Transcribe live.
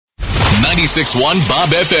96.1 Bob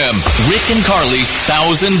FM. Rick and Carly's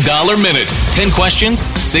 $1,000 Minute. 10 questions,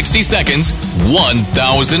 60 seconds,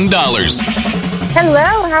 $1,000.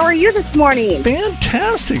 Hello, how are you this morning?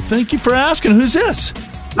 Fantastic. Thank you for asking. Who's this?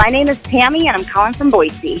 My name is Tammy, and I'm calling from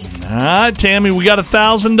Boise. All right, Tammy, we got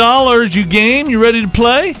 $1,000. You game? You ready to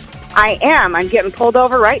play? I am. I'm getting pulled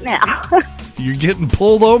over right now. You're getting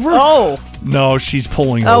pulled over? Oh. No, she's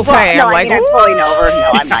pulling over. Okay, no, I'm I'm pulling over.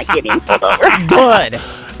 No, I'm not getting pulled over. Good.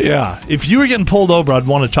 Yeah. If you were getting pulled over, I'd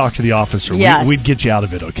want to talk to the officer. Yes. We'd get you out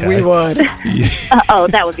of it, okay? We would. Oh,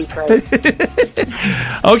 that would be great.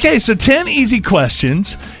 Okay, so 10 easy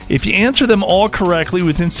questions. If you answer them all correctly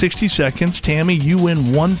within 60 seconds, Tammy, you win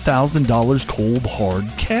 $1,000 cold, hard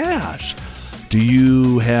cash. Do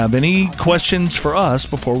you have any questions for us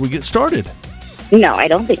before we get started? No, I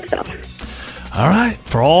don't think so. All right.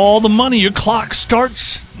 For all the money, your clock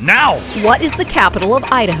starts now. What is the capital of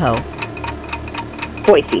Idaho?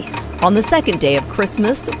 Boise. On the second day of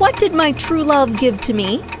Christmas, what did my true love give to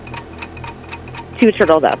me? 2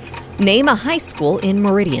 turtle doves. Name a high school in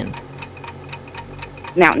Meridian.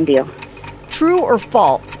 Mountain Dew. True or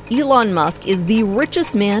false, Elon Musk is the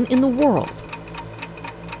richest man in the world.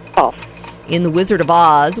 False. In The Wizard of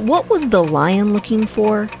Oz, what was the lion looking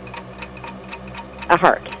for? A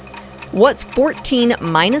heart. What's 14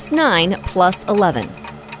 minus 9 plus 11?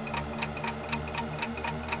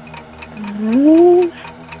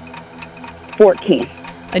 14.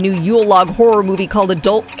 A new Yule Log horror movie called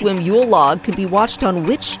Adult Swim Yule Log could be watched on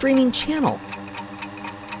which streaming channel?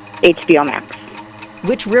 HBO Max.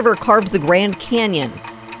 Which river carved the Grand Canyon?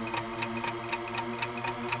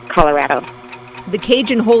 Colorado. The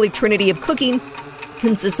Cajun Holy Trinity of cooking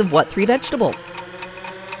consists of what 3 vegetables?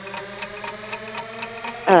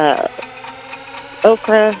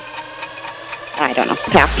 Okra. I don't know.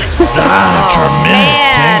 Pass.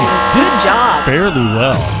 Man, good job. Fairly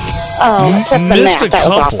well. Oh, except the Missed math. a That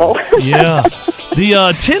was couple. awful. Yeah.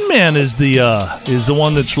 The Tin Man is the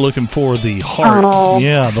one that's looking for the heart. Oh.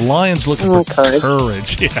 Yeah, the lion's looking for courage.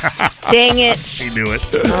 courage. Yeah, Dang it. she knew it.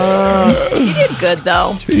 You did good,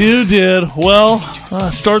 though. You did. Well,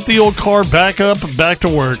 start the old car back up and back to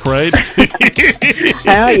work, right?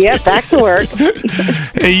 Oh, yeah, back to work. Hey,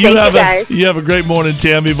 Thank you, guys. you have a great morning,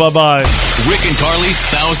 Tammy. Bye-bye. Rick and Carly's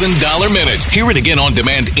 $1,000 Minute. Hear it again on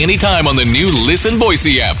demand anytime on the new Listen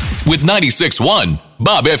Boise app with 96.1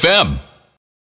 Bob FM.